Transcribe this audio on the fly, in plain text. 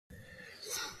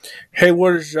Hey,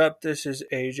 what is up? This is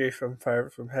AJ from Fire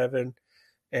from Heaven,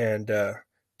 and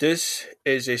this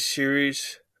is a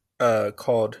series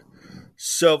called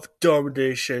Self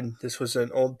Domination. This was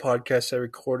an old podcast I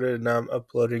recorded, and now I'm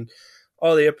uploading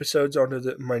all the episodes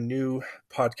onto my new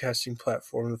podcasting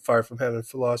platform, the Fire from Heaven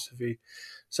Philosophy.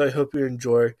 So I hope you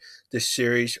enjoy this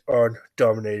series on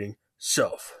dominating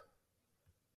self.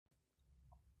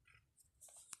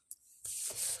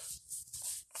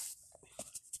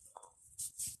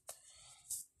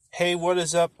 Hey, what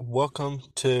is up? Welcome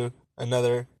to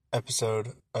another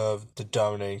episode of the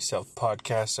Dominating Self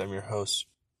podcast. I'm your host,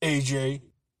 AJ,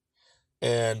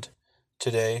 and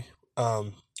today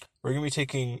we're going to be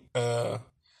taking kind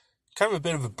of a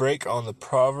bit of a break on the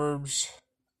Proverbs,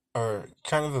 or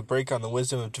kind of a break on the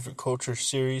Wisdom of Different Cultures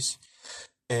series,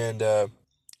 and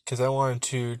because I wanted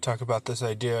to talk about this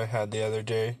idea I had the other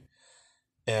day,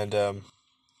 and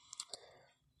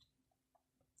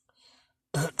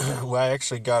well, I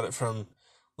actually got it from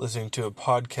listening to a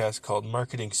podcast called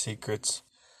Marketing Secrets.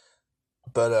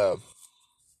 But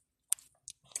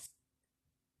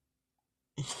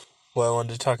what I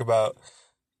wanted to talk about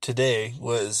today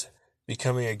was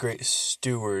becoming a great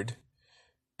steward,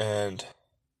 and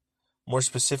more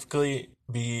specifically,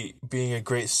 being a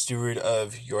great steward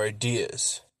of your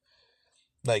ideas.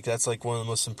 Like, that's like one of the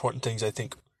most important things I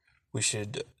think we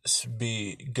should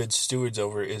be good stewards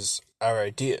over is our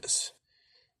ideas.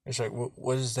 It's like,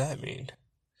 what does that mean?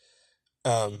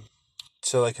 Um,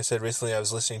 so like I said, recently I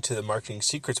was listening to the Marketing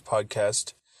Secrets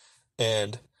podcast,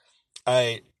 and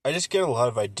I just get a lot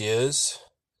of ideas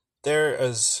there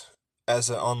as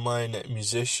an online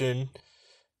musician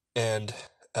and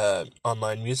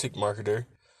online music marketer.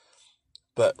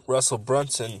 But uh,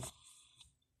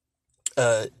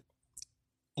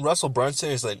 Russell Brunson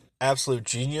is an absolute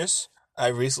genius. I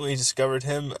recently discovered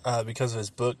him because of his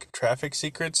book Traffic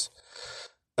Secrets.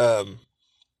 Um,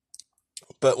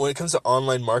 but when it comes to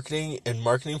online marketing and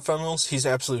marketing funnels, he's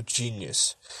an absolute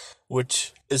genius,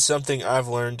 which is something I've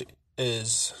learned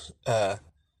is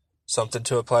something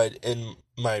to apply in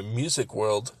my music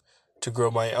world to grow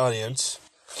my audience.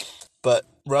 But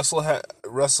Russell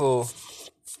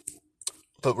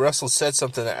said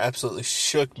something that absolutely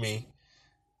shook me,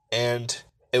 and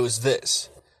it was this: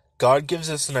 God gives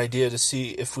us an idea to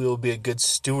see if we will be a good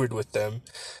steward with them,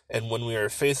 and when we are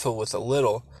faithful with a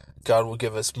little, God will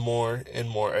give us more and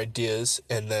more ideas,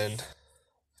 and then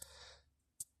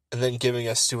giving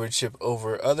us stewardship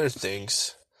over other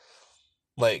things,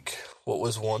 like what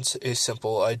was once a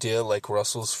simple idea, like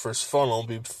Russell's first funnel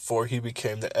before he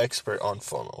became the expert on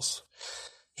funnels.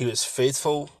 He was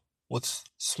faithful with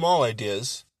small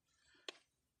ideas,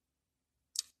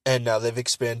 and now they've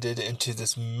expanded into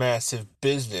this massive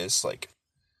business. Like,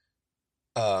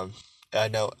 um, I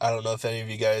don't know if any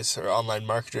of you guys are online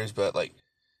marketers, but like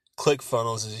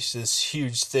ClickFunnels is this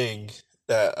huge thing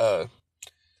that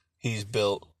he's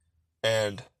built,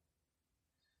 and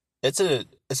it's an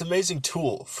amazing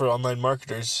tool for online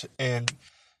marketers and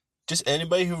just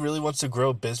anybody who really wants to grow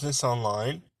a business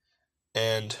online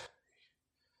and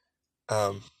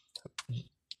um,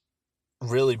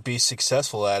 really be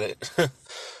successful at it.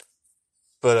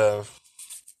 But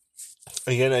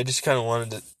again, I just kind of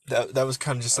wanted to. That was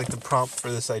kind of just like the prompt for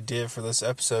this idea for this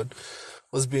episode,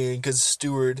 was being a good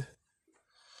steward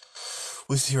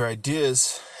with your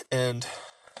ideas. And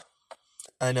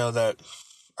I know that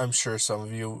I'm sure some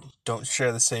of you don't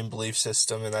share the same belief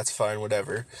system, and that's fine,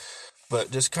 whatever. But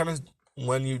just kind of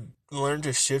when you learn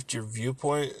to shift your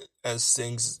viewpoint as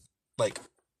things like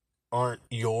aren't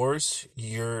yours,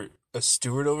 you're a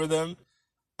steward over them.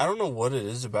 I don't know what it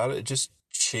is about it. It just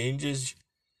changes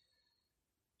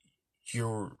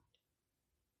your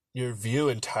view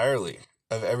entirely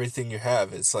of everything you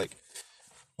have. It's like,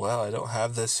 well, I don't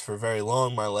have this for very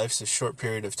long. My life's a short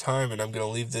period of time, and I'm going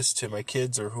to leave this to my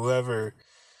kids or whoever.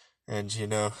 And,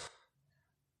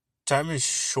 time is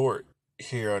short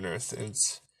here on Earth. And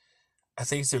I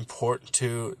think it's important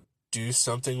to do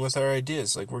something with our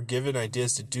ideas. Like, we're given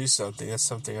ideas to do something. That's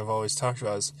something I've always talked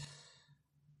about, is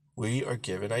we are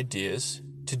given ideas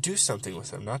to do something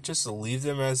with them, not just to leave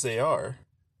them as they are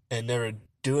and never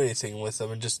do anything with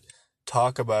them and just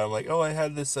talk about them like, oh, I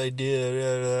had this idea,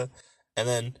 blah, blah.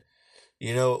 And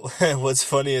then, what's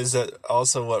funny is that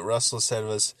also what Russell said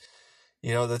was,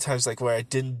 the times like where I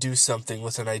didn't do something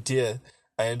with an idea,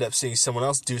 I end up seeing someone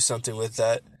else do something with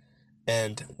that.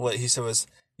 And what he said was,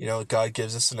 God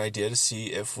gives us an idea to see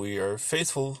if we are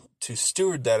faithful to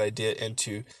steward that idea and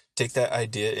to take that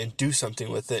idea and do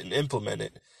something with it and implement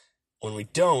it. When we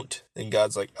don't, then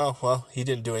God's like, oh, well, he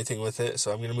didn't do anything with it,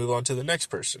 so I'm going to move on to the next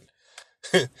person.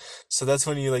 So that's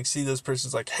when you like see those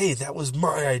persons like, hey, that was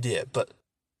my idea. But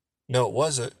No, it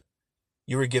wasn't.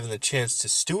 You were given the chance to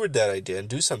steward that idea and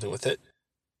do something with it,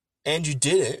 and you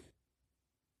did it,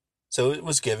 so it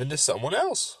was given to someone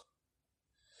else.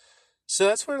 So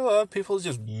that's where a lot of people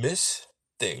just miss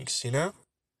things, you know?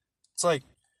 It's like,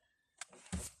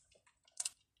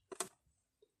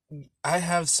 I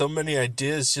have so many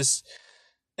ideas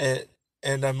and,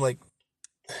 and I'm like,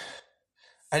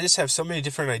 I just have so many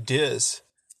different ideas.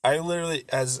 I literally,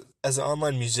 as an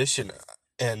online musician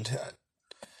and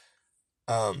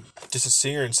just a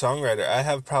singer and songwriter, I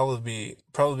have probably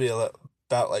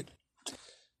about like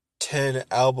 10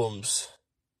 albums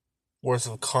worth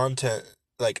of content,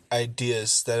 like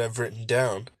ideas that I've written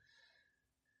down.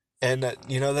 And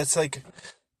that's kind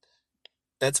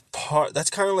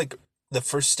of like the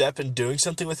first step in doing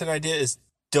something with an idea is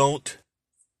don't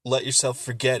let yourself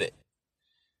forget it.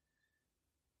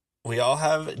 We all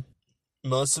have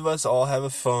Most of us all have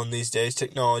a phone these days,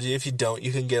 technology. If you don't,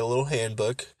 you can get a little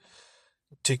handbook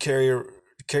to carry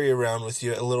around with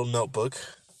you, a little notebook.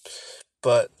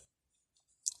 But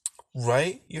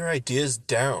write your ideas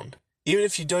down, even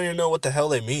if you don't even know what the hell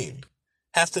they mean.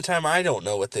 Half the time, I don't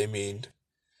know what they mean,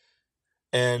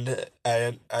 and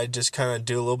I just kind of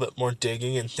do a little bit more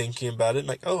digging and thinking about it. And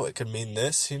like, oh, it could mean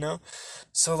this, you know.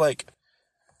 So like,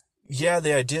 yeah,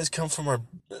 the ideas come from our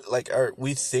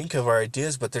we think of our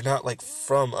ideas, but they're not like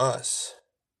from us.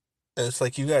 And it's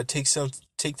like you gotta take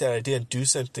that idea and do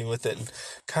something with it and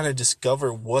kind of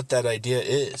discover what that idea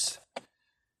is.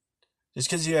 Just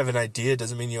because you have an idea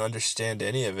doesn't mean you understand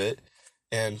any of it.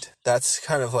 And that's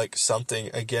kind of like something,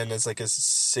 again, as like a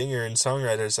singer and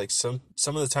songwriter, it's like some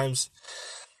of the times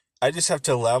I just have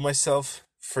to allow myself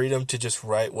freedom to just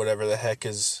write whatever the heck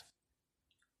is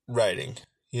writing,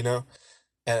 you know?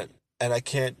 And and I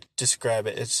can't describe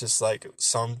it. It's just like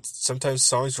sometimes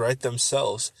songs write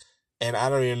themselves and I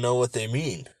don't even know what they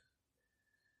mean.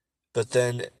 But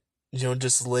then,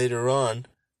 just later on,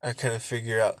 I kind of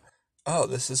figure out, oh,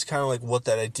 this is kind of like what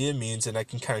that idea means, and I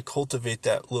can kind of cultivate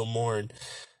that a little more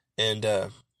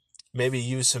and maybe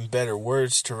use some better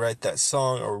words to write that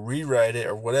song or rewrite it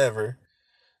or whatever.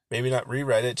 Maybe not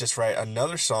rewrite it, just write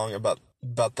another song about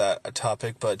that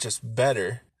topic, but just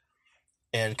better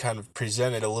and kind of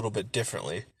present it a little bit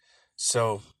differently.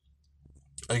 So,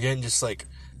 again, just like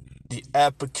the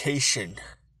application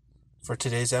for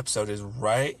today's episode is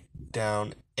write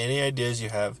down any ideas you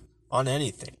have on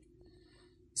anything.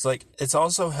 It's like it's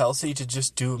also healthy to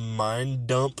just do a mind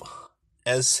dump,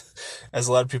 as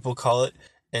a lot of people call it,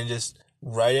 and just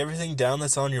write everything down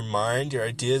that's on your mind, your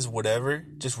ideas, whatever.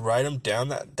 Just write them down.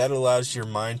 That allows your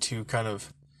mind to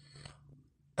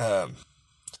um,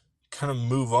 kind of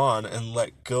move on and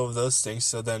let go of those things.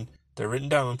 So then they're written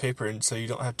down on paper, and so you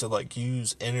don't have to like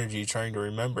use energy trying to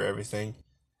remember everything.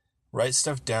 Write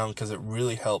stuff down because it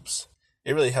really helps.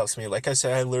 It really helps me. Like I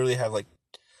said, I literally have like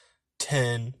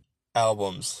 10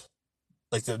 albums,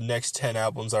 like the next 10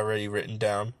 albums already written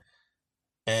down,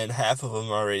 and half of them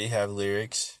already have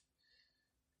lyrics.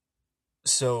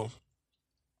 So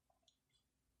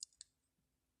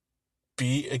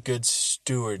be a good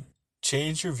steward.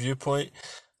 Change your viewpoint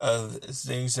of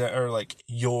things that are like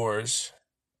yours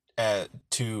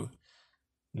to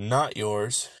not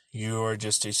yours. You are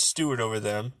just a steward over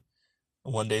them.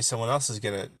 One day someone else is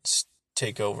going to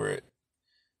take over it.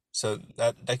 So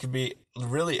that could be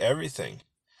really everything,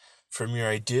 from your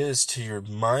ideas to your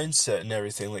mindset and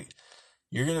everything. Like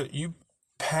you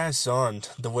pass on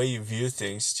the way you view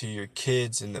things to your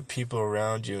kids and the people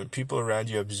around you, and people around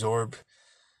you absorb.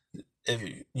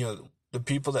 If the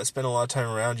people that spend a lot of time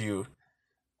around you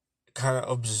kind of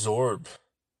absorb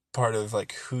part of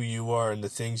like who you are and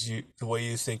the way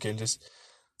you think and just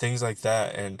things like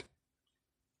that. And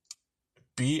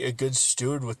be a good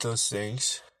steward with those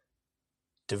things,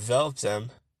 develop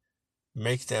them,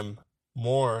 make them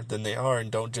more than they are, and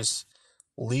don't just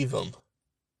leave them.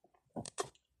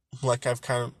 Like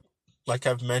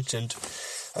I've mentioned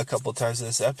a couple times in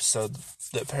this episode,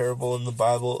 the parable in the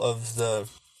Bible of the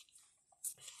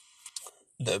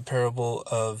parable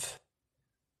of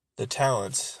the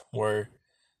talents, where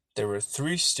there were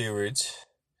 3 stewards.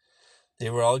 They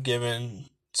were all given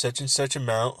such and such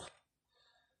amount.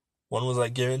 One was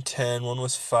like given 10, one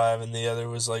was 5, and the other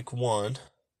was like 1.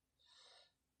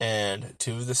 And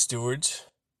 2 of the stewards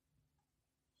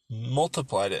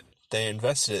multiplied it. They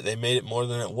invested it. They made it more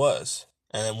than it was.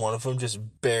 And then one of them just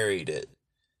buried it.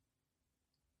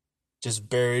 Just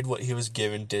buried what he was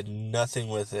given, did nothing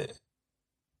with it.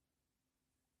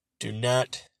 Do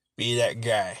not be that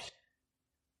guy.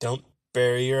 Don't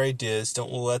bury your ideas.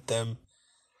 Don't let them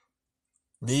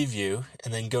leave you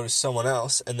and then go to someone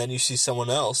else. And then you see someone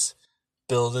else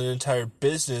build an entire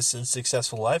business and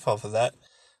successful life off of that.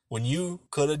 when you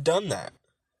could have done that.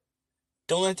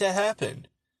 Don't let that happen.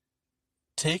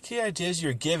 Take the ideas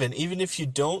you're given, even if you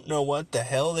don't know what the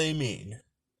hell they mean.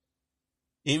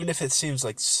 Even if it seems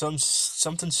like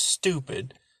something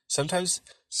stupid. Sometimes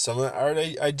some of our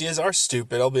ideas are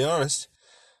stupid, I'll be honest.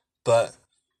 But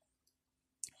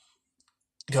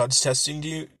God's testing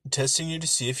you to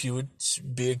see if you would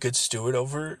be a good steward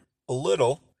over a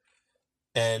little,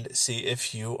 and see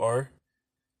if you are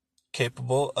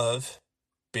capable of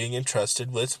being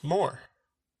entrusted with more.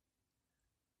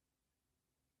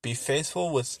 Be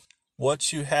faithful with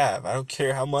what you have. I don't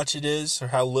care how much it is or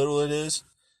how little it is.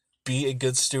 Be a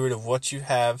good steward of what you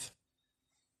have,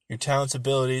 your talents,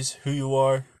 abilities, who you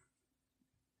are,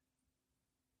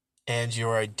 and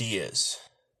your ideas.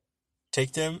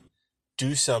 Take them,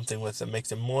 do something with them, make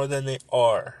them more than they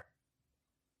are.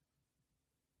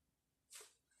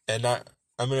 And I'm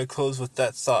going to close with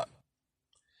that thought.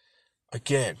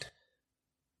 Again,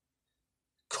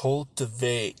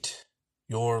 cultivate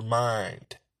your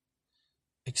mind.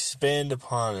 Expand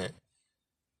upon it.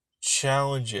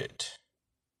 Challenge it.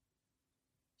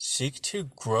 Seek to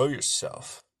grow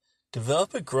yourself.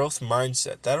 Develop a growth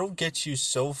mindset. That'll get you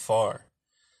so far.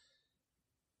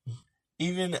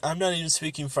 I'm not even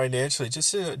speaking financially,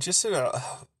 just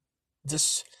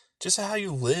how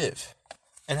you live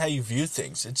and how you view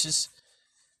things.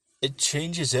 It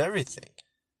changes everything.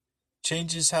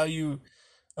 Changes how you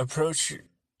approach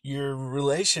your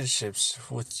relationships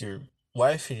with your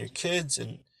wife and your kids,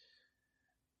 and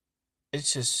it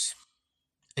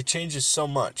changes so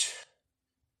much.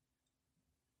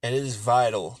 And it is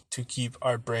vital to keep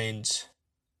our brains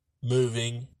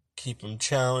moving, keep them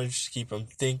challenged, keep them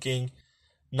thinking.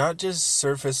 Not just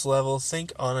surface level,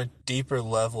 think on a deeper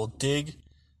level. Dig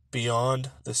beyond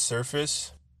the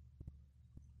surface.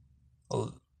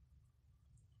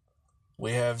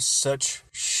 We have such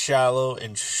shallow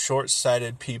and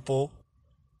short-sighted people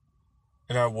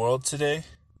in our world today.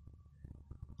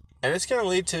 And it's going to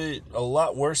lead to a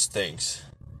lot worse things.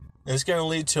 And it's going to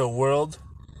lead to a world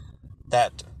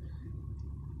that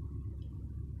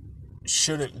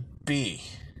shouldn't be.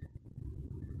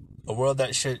 A world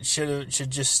that should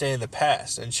just stay in the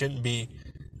past and shouldn't be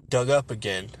dug up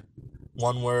again.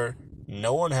 One where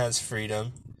no one has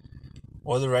freedom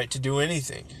or the right to do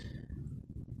anything.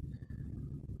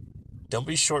 Don't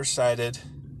be short-sighted.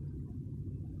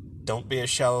 Don't be a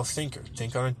shallow thinker.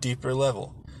 Think on a deeper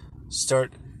level.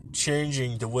 Start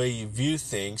changing the way you view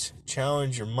things.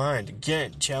 Challenge your mind.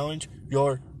 Again, challenge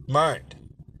your mind.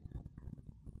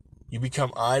 You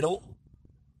become idle,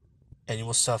 and you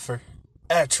will suffer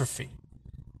atrophy,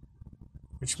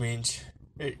 which means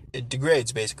it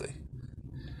degrades, basically,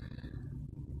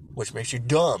 which makes you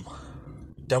dumb,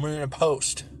 dumber than a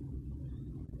post.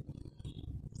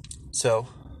 So,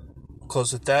 I'll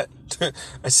close with that.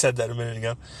 I said that a minute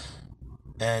ago,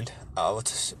 and I'll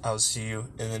see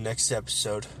you in the next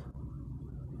episode.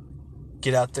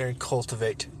 Get out there and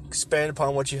cultivate, expand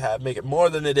upon what you have, make it more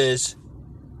than it is,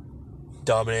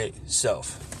 dominate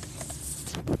self.